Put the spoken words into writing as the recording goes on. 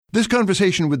This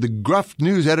conversation with the gruff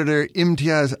news editor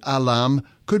Imtiaz Alam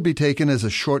could be taken as a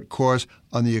short course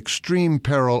on the extreme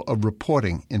peril of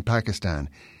reporting in Pakistan.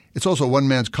 It's also one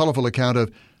man's colourful account of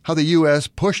how the U.S.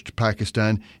 pushed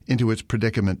Pakistan into its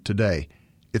predicament today.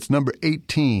 It's number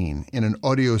 18 in an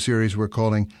audio series we're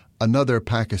calling Another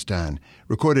Pakistan,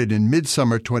 recorded in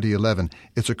midsummer 2011.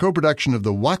 It's a co-production of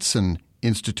the Watson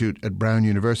Institute at Brown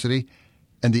University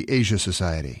and the Asia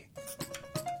Society.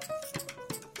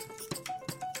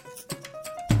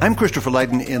 I'm Christopher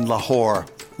Leighton in Lahore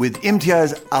with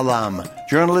Imtiaz Alam,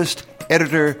 journalist,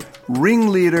 editor,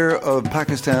 ringleader of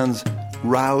Pakistan's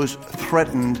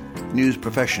rouse-threatened news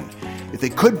profession. If they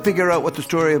could figure out what the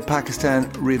story of Pakistan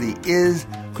really is,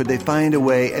 could they find a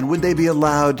way, and would they be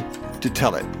allowed to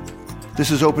tell it? This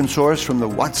is Open Source from the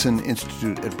Watson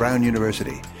Institute at Brown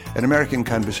University, an American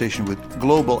conversation with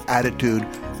global attitude.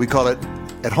 We call it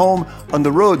At Home, on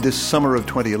the road this summer of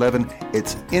 2011.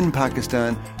 It's in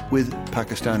Pakistan with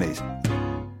Pakistanis.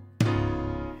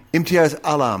 Imtiaz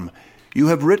Alam, you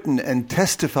have written and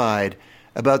testified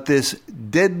about this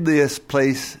deadliest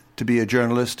place to be a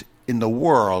journalist in the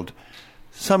world.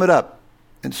 Sum it up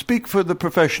and speak for the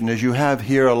profession, as you have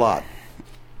here a lot.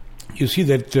 You see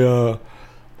that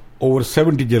over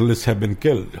 70 journalists have been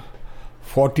killed,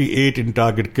 48 in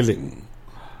target killing.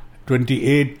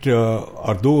 28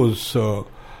 are those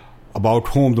about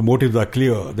whom the motives are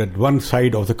clear, that one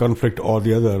side of the conflict or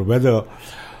the other, whether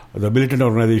the militant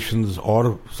organizations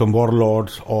or some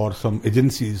warlords or some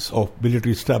agencies of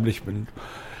military establishment,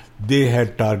 they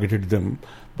had targeted them.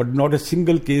 But not a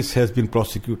single case has been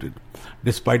prosecuted.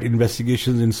 Despite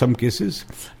investigations in some cases,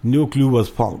 no clue was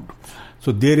found.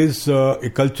 So there is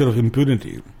a culture of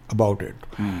impunity about it.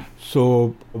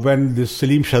 So when this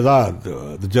Saleem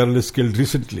Shahzad, the journalist killed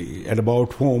recently, and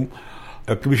about whom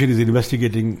a commission is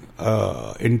investigating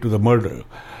into the murder.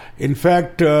 In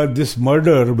fact, this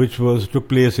murder, which took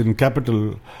place in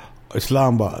capital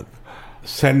Islamabad,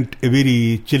 sent a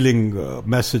very chilling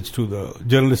message to the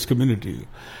journalist community,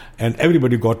 and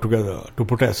everybody got together to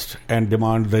protest and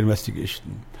demand the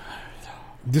investigation.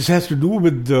 This has to do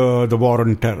with the war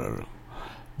on terror.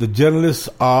 The journalists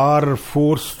are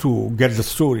forced to get the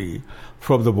story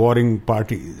from the warring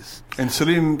parties. And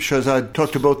Saleem Shahzad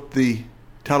talked about the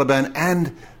Taliban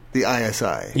and the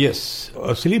ISI. Yes.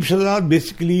 Saleem Shahzad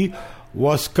basically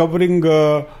was covering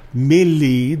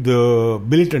mainly the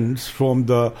militants from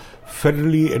the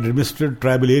federally administered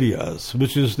tribal areas,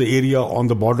 which is the area on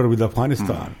the border with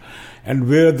Afghanistan, and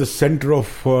where the center of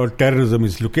terrorism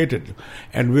is located,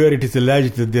 and where it is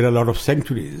alleged that there are a lot of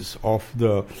sanctuaries of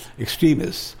the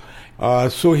extremists.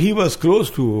 So he was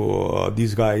close to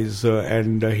these guys,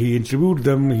 and he interviewed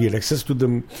them, he had access to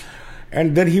them.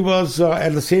 And then he was,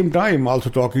 at the same time, also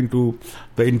talking to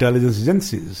the intelligence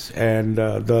agencies. And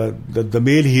the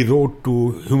mail he wrote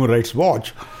to Human Rights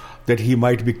Watch that he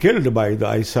might be killed by the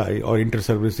ISI, or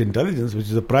Inter-Service Intelligence, which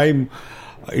is a prime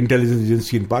intelligence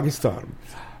agency in Pakistan.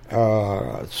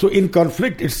 So in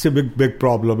conflict, it's a big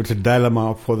problem. It's a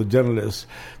dilemma for the journalists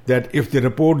that if they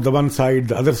report the one side,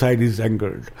 the other side is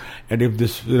angered. And if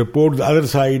they report the other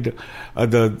side,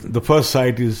 the first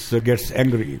side gets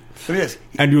angry. So yes.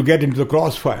 And you get into the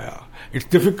crossfire. It's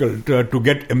difficult to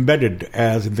get embedded,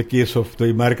 as in the case of the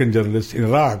American journalists in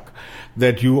Iraq,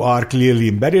 that you are clearly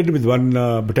embedded with one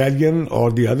battalion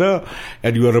or the other,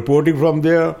 and you are reporting from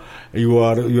there.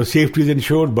 Your safety is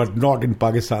ensured, but not in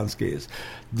Pakistan's case.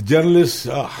 The journalists,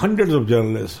 hundreds of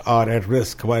journalists, are at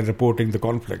risk while reporting the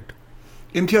conflict.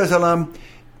 Imtiaz Alam,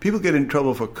 people get in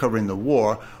trouble for covering the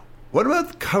war. What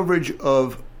about coverage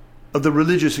of the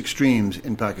religious extremes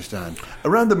in Pakistan?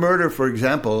 Around the murder, for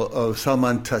example, of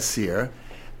Salman Taseer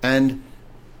and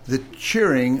the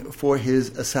cheering for his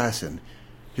assassin,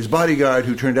 his bodyguard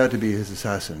who turned out to be his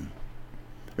assassin.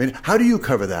 I mean, how do you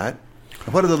cover that?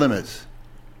 What are the limits?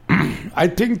 I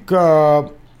think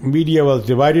media was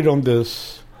divided on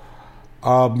this.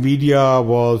 Media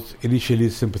was initially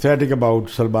sympathetic about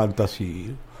Salman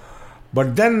Taseer.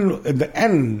 But then, in the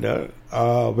end,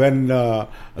 when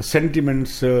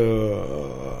sentiments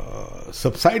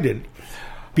subsided,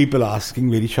 people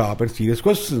asking very sharp and serious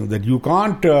questions that you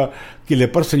can't kill a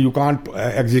person, you can't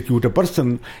execute a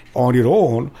person on your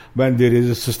own when there is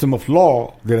a system of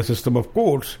law, there is a system of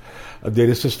courts, there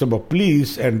is a system of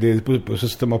police, and there is a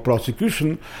system of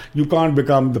prosecution. You can't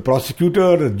become the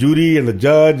prosecutor, the jury, and the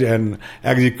judge, and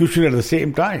executioner at the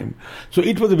same time. So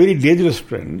it was a very dangerous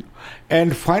trend.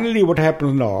 And finally, what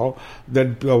happens now,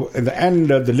 that in the end,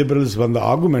 the liberals won the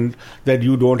argument that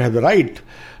you don't have the right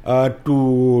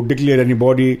to declare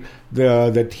anybody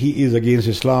that he is against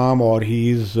Islam, or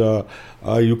he is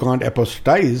you can't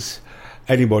apostatize.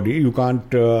 anybody. You can't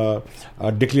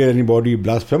declare anybody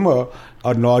blasphemer,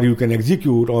 or nor you can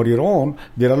execute on your own.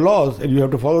 There are laws, and you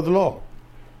have to follow the law.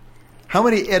 How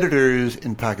many editors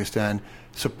in Pakistan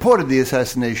supported the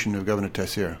assassination of Governor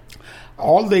Taseer?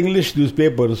 All the English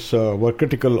newspapers were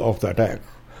critical of the attack.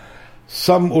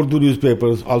 Some Urdu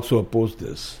newspapers also opposed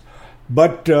this.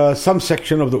 But some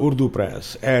section of the Urdu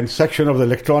press and section of the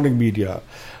electronic media,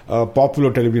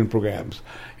 popular television programs,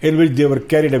 in which they were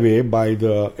carried away by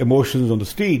the emotions on the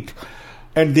street,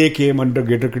 and they came under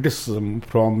greater criticism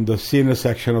from the senior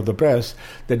section of the press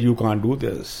that you can't do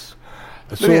this.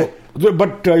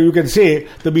 But you can say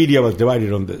the media was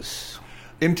divided on this.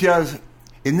 Imtiaz,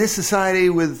 in this society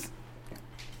with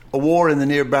a war in the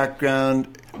near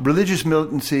background, religious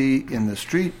militancy in the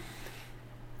street,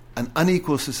 an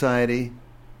unequal society,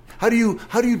 how do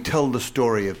you tell the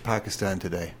story of Pakistan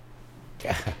today?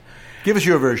 Give us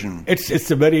your version. It's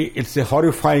a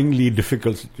horrifyingly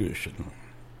difficult situation.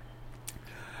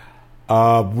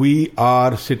 We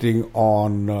are sitting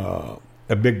on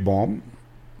a big bomb,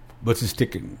 which is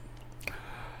ticking.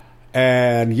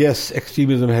 And yes,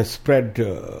 extremism has spread,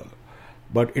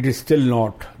 but it is still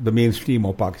not the mainstream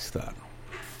of Pakistan.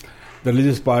 The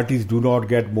religious parties do not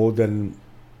get more than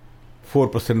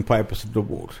 4%, 5% of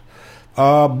votes.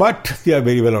 But they are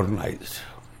very well organized.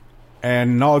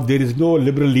 And now there is no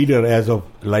liberal leader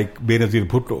like Benazir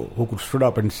Bhutto who could stood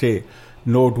up and say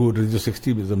no to religious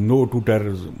extremism, no to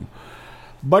terrorism.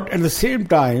 But at the same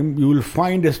time, you will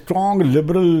find a strong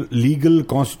liberal, legal,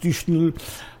 constitutional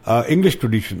English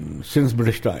tradition since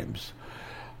British times.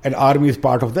 And army is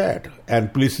part of that,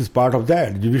 and police is part of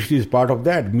that, judiciary is part of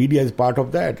that, media is part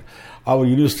of that, our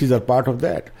universities are part of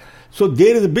that. So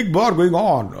there is a big war going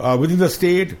on within the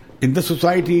state, in the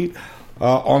society,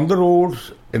 on the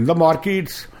roads, in the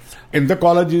markets, in the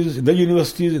colleges, in the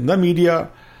universities, in the media.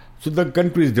 So the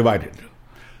country is divided,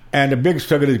 and a big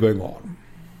struggle is going on.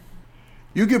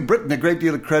 You give Britain a great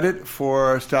deal of credit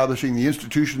for establishing the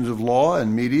institutions of law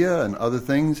and media and other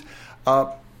things.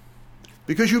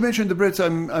 Because you mentioned the Brits,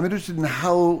 I'm interested in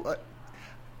how,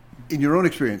 in your own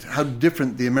experience, how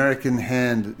different the American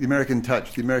hand, the American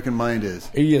touch, the American mind is.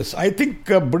 Yes, I think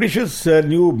Britishers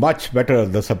knew much better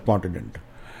the subcontinent.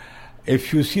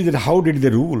 If you see that how did they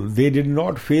rule, they did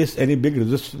not face any big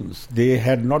resistance. They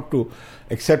had not to,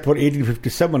 except for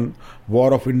 1857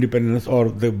 War of Independence, or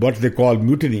what they call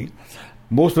mutiny.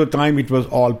 Most of the time it was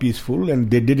all peaceful,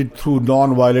 and they did it through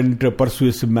non-violent,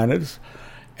 persuasive manners.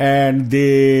 And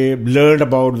they learned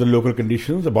about the local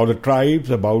conditions, about the tribes,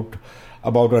 about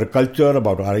our culture,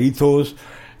 about our ethos.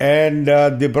 And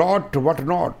they brought what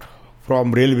not,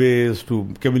 from railways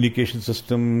to communication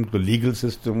system, to legal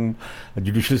system, a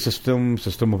judicial system,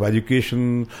 system of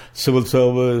education, civil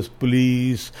service,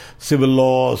 police, civil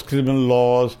laws, criminal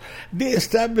laws. They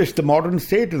established the modern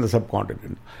state in the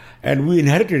subcontinent. And we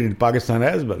inherited in Pakistan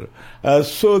as well.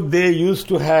 So they used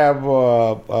to have,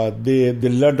 they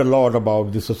learned a lot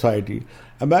about the society.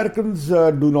 Americans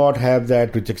do not have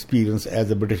that rich experience as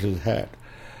the Britishers had.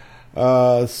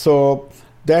 So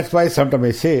that's why sometimes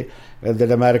I say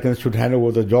that Americans should hand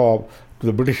over the job to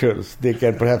the Britishers. They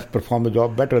can perhaps perform the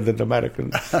job better than the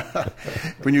Americans.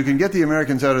 When you can get the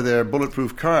Americans out of their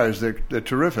bulletproof cars, they're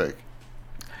terrific.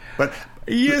 But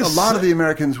yes, a lot of the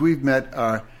Americans we've met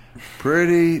are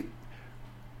pretty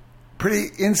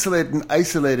insulated and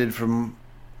isolated from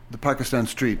the Pakistan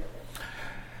street.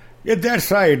 Yeah, that's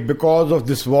right. Because of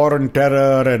this war on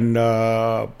terror, and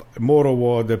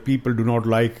moreover, the people do not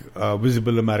like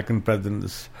visible American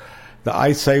presence. The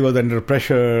ISI was under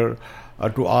pressure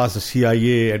to ask the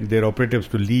CIA and their operatives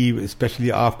to leave,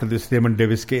 especially after this Raymond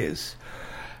Davis case.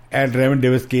 And Raymond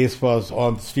Davis case was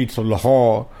on the streets of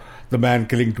Lahore, the man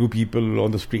killing 2 people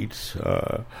on the streets.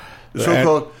 The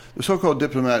so-called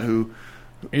diplomat who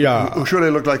surely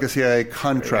looked like a CIA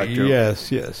contractor. Yes.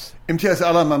 Imtiaz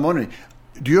Alam, I'm wondering,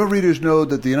 do your readers know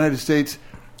that the United States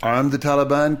armed the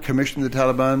Taliban, commissioned the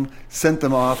Taliban, sent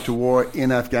them off to war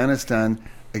in Afghanistan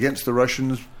against the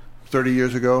Russians 30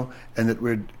 years ago, and that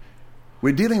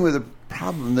we're dealing with a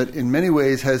problem that in many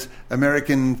ways has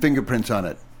American fingerprints on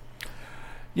it?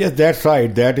 Yes, that's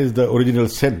right. That is the original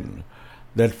sin.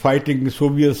 That fighting the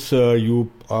Soviets,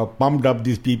 you pumped up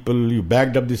these people, you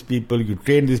backed up these people, you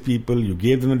trained these people, you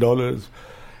gave them the dollars,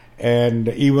 and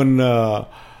even your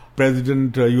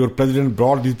president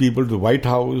brought these people to the White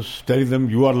House, telling them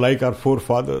you are like our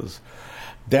forefathers.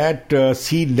 That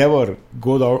scene never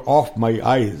goes off my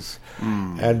eyes,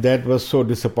 and that was so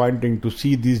disappointing to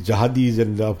see these jihadis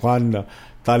and the Afghan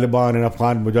Taliban and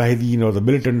Afghan Mujahideen or the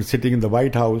militants sitting in the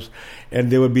White House,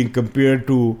 and they were being compared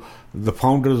to the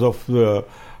founders of the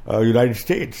United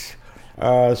States.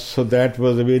 So that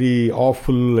was a very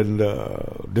awful and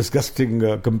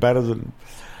disgusting comparison.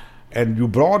 And you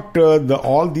brought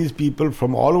all these people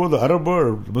from all over the Arab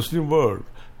world, the Muslim world,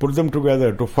 put them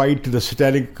together to fight the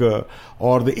satanic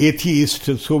or the atheist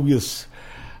Soviets.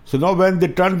 So now when they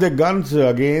turned their guns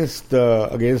against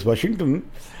Washington,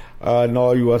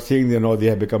 now you are saying they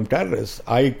have become terrorists.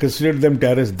 I considered them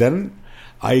terrorists then.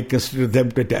 I consider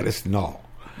them terrorists now.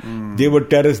 They were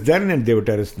terrorists then and they were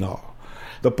terrorists now.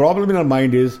 The problem in our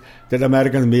mind is that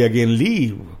Americans may again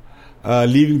leave,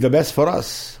 leaving the best for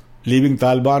us, leaving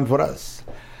Taliban for us.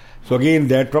 So again,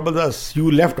 that troubles us.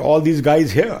 You left all these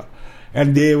guys here,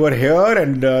 and they were here,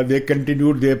 and they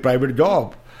continued their private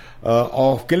job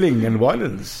of killing and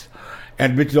violence,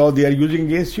 and which law they are using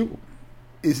against you.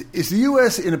 Is the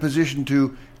U.S. in a position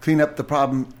to clean up the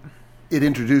problem it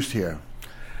introduced here?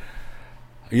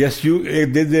 Yes,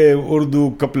 there's a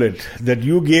Urdu couplet that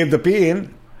you gave the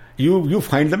pain, you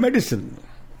find the medicine.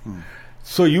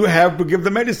 So you have to give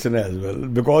the medicine as well,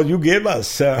 because you gave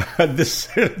us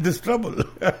this trouble.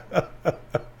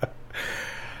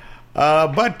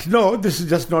 But no, this is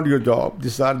just not your job.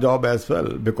 This is our job as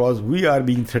well, because we are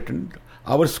being threatened.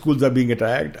 Our schools are being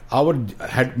attacked. Our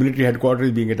military headquarters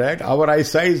is being attacked. Our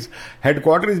ISI's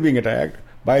headquarters is being attacked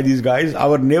by these guys.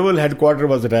 Our naval headquarters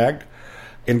was attacked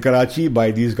in Karachi by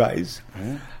these guys.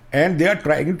 And they are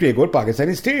trying to take over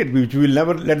Pakistani state, which we will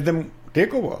never let them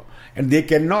take over. And they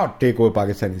cannot take over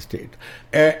Pakistani state.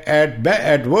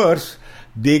 At worst,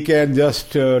 they can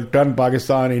just turn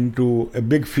Pakistan into a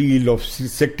big field of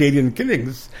sectarian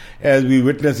killings, as we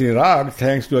witnessed in Iraq,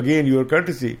 thanks to, again, your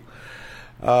courtesy.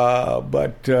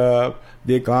 But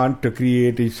they can't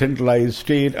create a centralized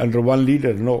state under one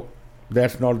leader. No,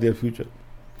 that's not their future.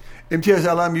 Imtiaz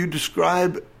Alam, you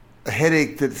describe a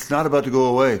headache that's not about to go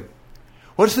away.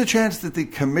 What's the chance that the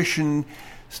commission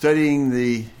studying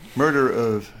the murder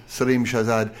of Saleem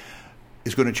Shahzad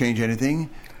is going to change anything?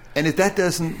 And if that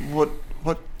doesn't, what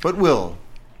will?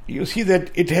 You see that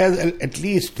it has at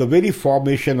least the very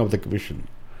formation of the commission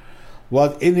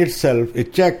was in itself a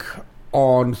check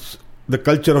on the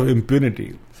culture of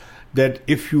impunity, that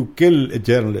if you kill a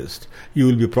journalist, you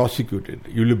will be prosecuted,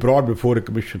 you will be brought before a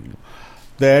commission,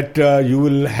 that you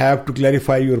will have to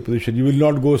clarify your position, you will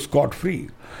not go scot-free.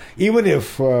 Even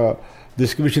if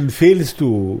this commission fails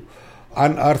to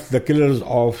unearth the killers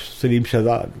of Saleem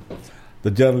Shahzad,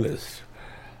 the journalist,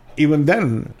 even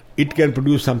then it can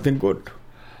produce something good.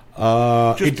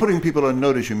 Putting people on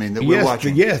notice, you mean, that we're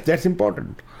watching? Yes, that's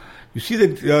important. You see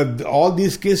that all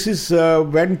these cases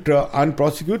went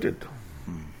unprosecuted.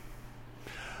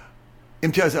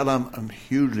 Imtiaz Alam, I'm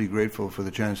hugely grateful for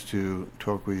the chance to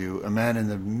talk with you, a man in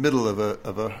the middle of a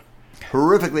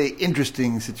horrifically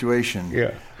interesting situation.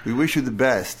 Yeah. We wish you the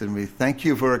best, and we thank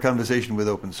you for a conversation with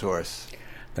Open Source.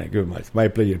 Thank you very much. My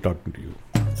pleasure talking to you.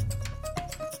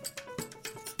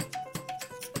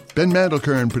 Ben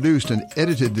Mandelkern produced and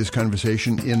edited this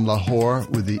conversation in Lahore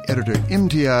with the editor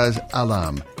Imtiaz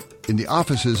Alam in the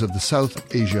offices of the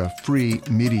South Asia Free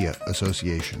Media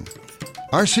Association.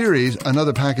 Our series,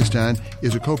 Another Pakistan,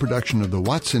 is a co-production of the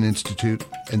Watson Institute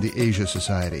and the Asia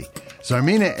Society.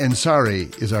 Zarmeena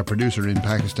Ansari is our producer in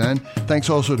Pakistan. Thanks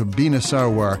also to Beena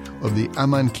Sarwar of the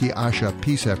Aman Ki Asha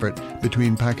peace effort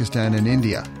between Pakistan and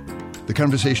India. The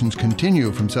conversations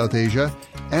continue from South Asia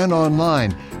and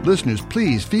online. Listeners,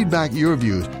 please feedback your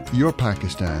views, your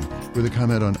Pakistan, with a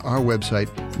comment on our website,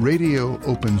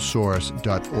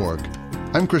 radioopensource.org.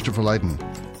 I'm Christopher Leighton.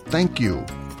 Thank you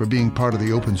for being part of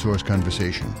the open source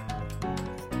conversation.